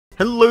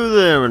Hello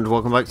there and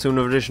welcome back to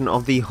another edition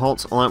of the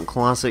Hot Lap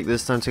Classic.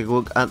 This time take a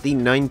look at the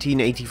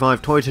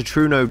 1985 Toyota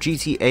Trueno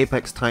GT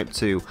Apex Type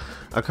 2,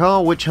 a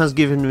car which has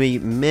given me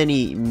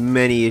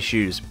many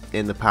issues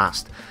in the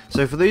past.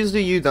 So for those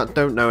of you that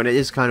don't know, and it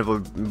is kind of a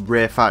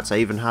rare fact, I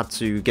even had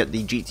to get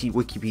the GT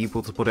Wiki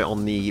people to put it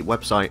on the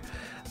website,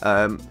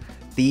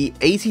 the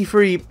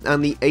 83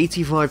 and the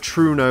 85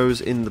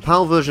 Truenos in the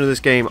PAL version of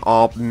this game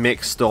are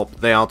mixed up.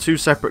 They are two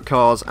separate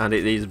cars and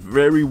it is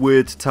very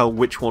weird to tell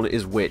which one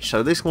is which.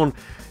 So this one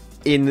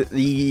in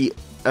the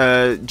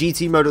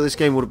GT mode of this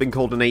game would have been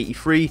called an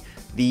 83.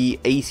 The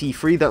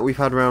 83 that we've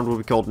had around will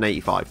be called an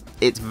 85.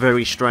 It's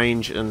very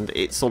strange and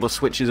it sort of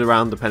switches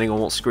around depending on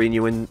what screen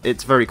you're in.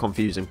 It's very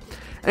confusing.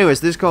 Anyways,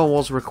 this car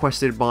was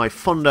requested by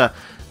Fonda.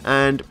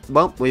 And,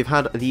 well, we've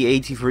had the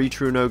 83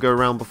 Trueno go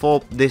around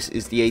before. This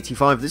is the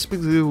 85. This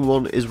particular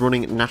one is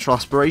running natural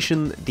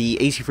aspiration. The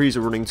 83s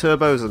are running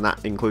turbos, and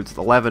that includes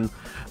the 11.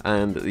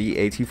 And the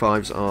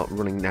 85s are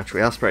running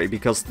naturally aspirated,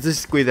 because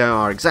statistically they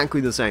are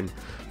exactly the same.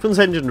 Front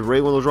engine,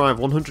 rear wheel drive,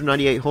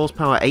 198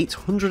 horsepower,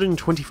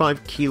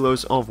 825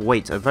 kilos of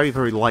weight. A very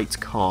light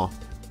car.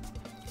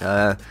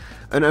 An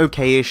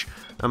okay-ish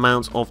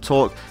amount of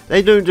torque.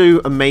 They don't do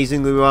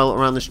amazingly well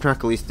around this track,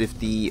 at least if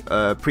the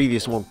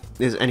previous one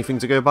is anything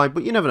to go by,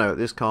 but you never know,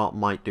 this car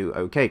might do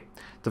okay.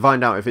 To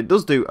find out if it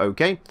does do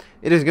okay,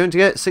 it is going to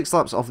get 6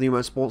 laps off the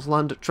Motorsports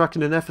Land track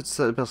in an effort to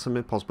set the best time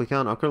it possibly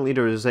can. Our current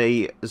leader is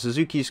a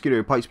Suzuki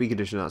Scuderia Pikes Peak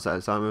Edition. That's at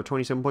a time of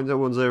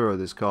 27.010.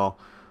 This car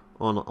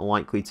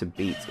unlikely to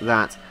beat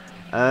that.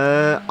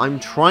 I'm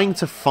trying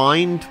to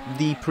find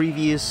the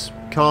previous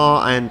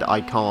car and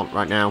I can't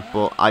right now,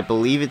 but I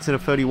believe it's in a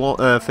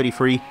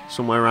 33,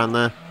 somewhere around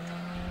there.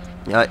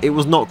 It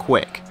was not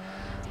quick.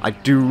 I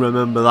do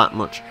remember that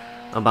much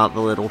about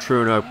the little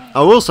Trueno.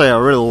 I will say I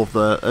really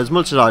love as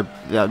much as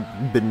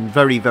I've been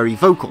very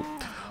vocal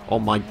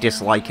on my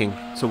disliking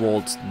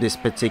towards this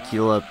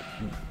particular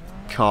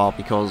car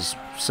because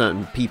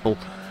certain people.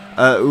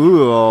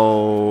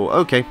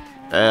 Okay.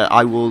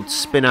 I will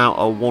spin out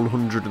a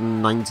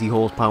 190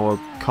 horsepower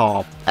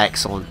car.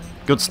 Excellent.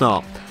 Good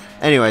start.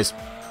 Anyways,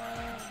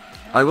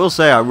 I will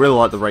say I really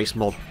like the race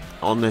mod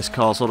on this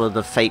car, sort of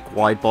the fake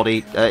wide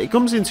body. It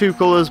comes in two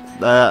colours.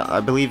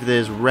 I believe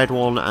there's red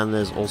one and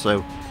there's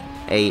also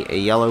a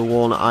yellow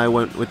one. I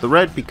went with the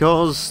red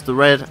because the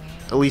red,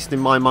 at least in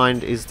my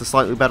mind, is the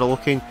slightly better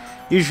looking.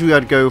 Usually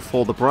I'd go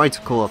for the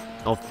brighter colour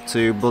of the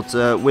two, but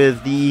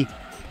with the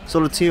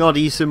sort of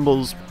TRD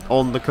symbols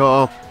on the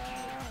car,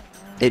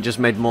 it just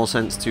made more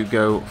sense to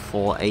go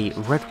for a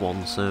red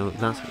one, so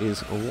that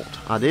is what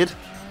I did.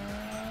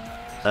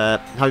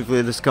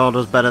 Hopefully this car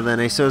does better than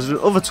a certain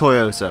other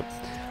Toyota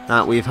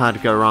that we've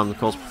had go around the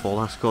course before,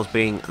 that of course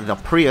being the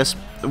Prius,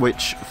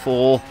 which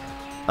for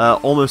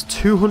almost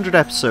 200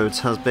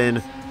 episodes has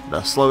been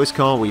the slowest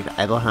car we've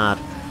ever had.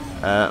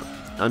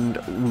 And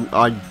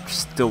I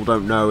still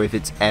don't know if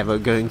it's ever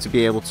going to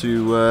be able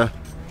to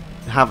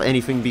have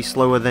anything be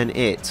slower than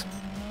it.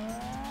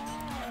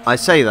 I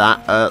say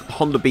that,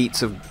 Honda Beats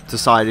have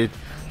decided,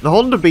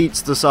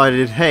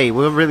 hey,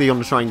 we're really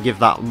going to try and give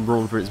that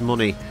run for its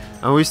money,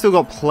 and we've still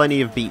got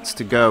plenty of beats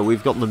to go.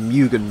 We've got the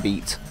Mugen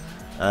beat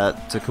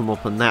to come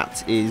up, and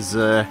that is,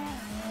 that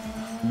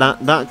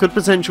could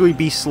potentially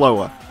be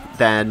slower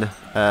than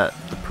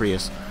the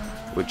Prius,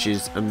 which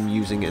is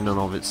amusing in and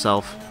of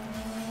itself.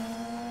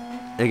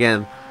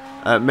 Again,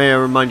 may I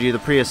remind you, the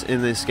Prius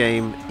in this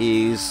game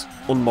is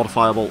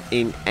unmodifiable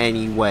in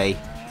any way,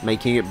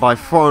 making it by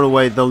far and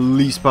away the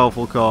least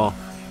powerful car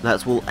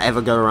that will ever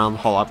go around the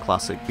Hot Lap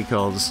Classic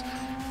because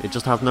it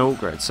just has no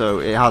upgrade. So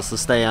it has to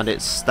stay at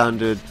its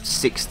standard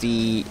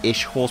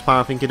 60-ish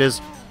horsepower, I think it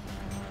is.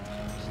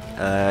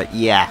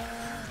 Yeah.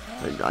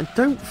 I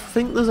don't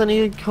think there's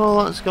any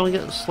car that's going to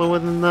get slower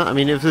than that. I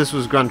mean, if this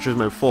was Gran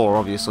Turismo 4,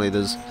 obviously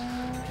there's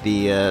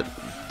the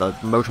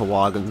motor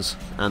wagons,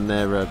 and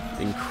they're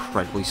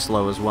incredibly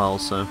slow as well,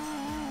 so.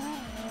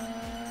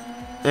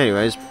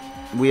 Anyways,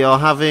 we are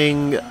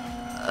having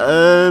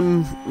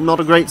not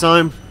a great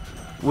time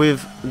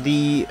with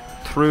the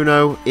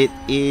Trueno. It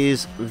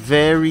is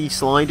very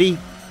slidey.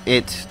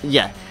 It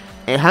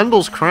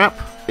handles crap.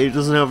 It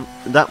doesn't have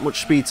that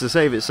much speed to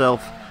save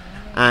itself,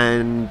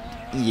 and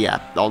yeah,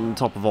 on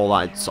top of all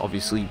that, it's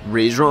obviously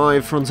rear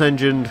drive, front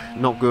engined,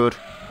 not good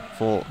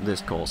for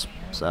this course.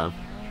 So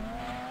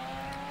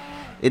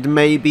it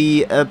may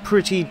be a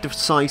pretty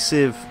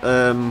decisive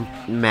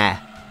meh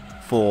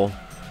for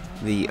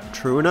the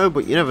Trueno,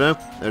 but you never know.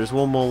 There's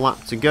one more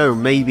lap to go.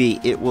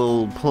 Maybe it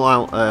will pull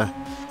out a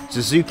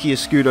Suzuki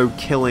Escudo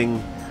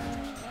killing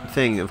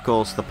thing. Of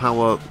course, the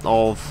power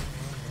of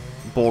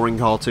boring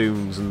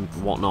cartoons and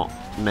whatnot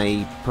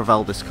may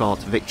propel this car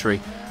to victory.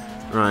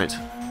 Right.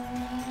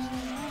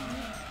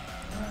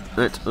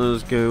 Let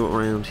us go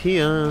around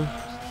here.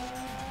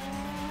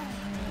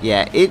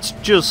 Yeah, it's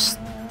just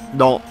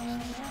not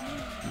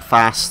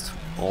fast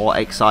or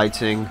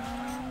exciting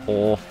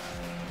or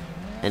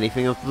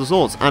anything of the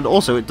sorts. And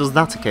also it does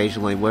that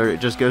occasionally where it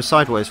just goes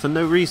sideways for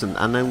no reason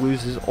and then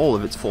loses all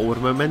of its forward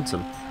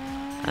momentum.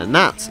 And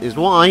that is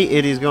why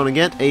it is going to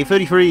get a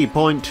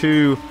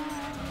 33.2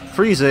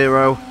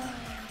 3-0.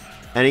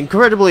 An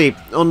incredibly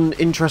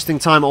uninteresting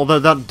time, although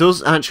that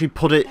does actually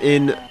put it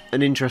in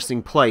an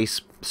interesting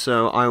place,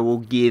 so I will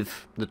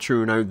give the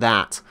Trueno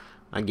that,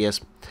 I guess.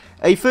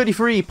 A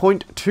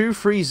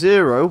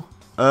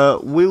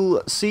 33.230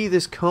 will see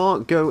this car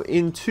go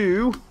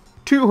into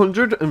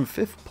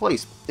 205th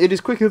place. It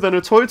is quicker than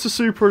a Toyota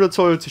Supra and a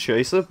Toyota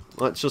Chaser.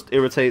 Let's just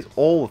irritate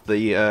all of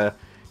the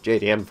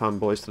JDM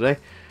fanboys today.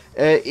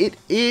 It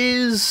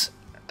is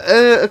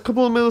a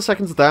couple of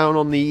milliseconds down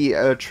on the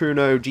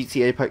Trueno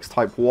GT Apex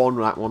Type 1,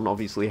 that one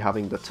obviously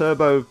having the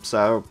turbo,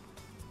 so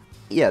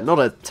yeah, not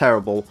a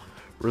terrible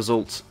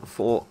result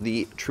for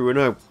the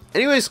Trueno.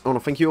 Anyways, I want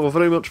to thank you all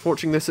very much for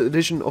watching this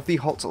edition of the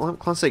Hot Lap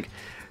Classic.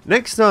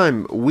 Next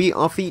time, we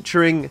are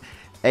featuring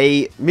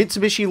a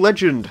Mitsubishi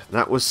legend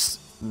that was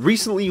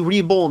recently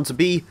reborn to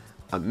be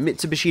a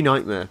Mitsubishi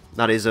nightmare.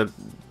 That is a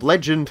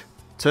legend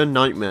turned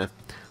nightmare.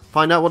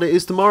 Find out what it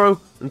is tomorrow.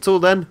 Until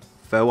then,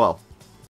 farewell.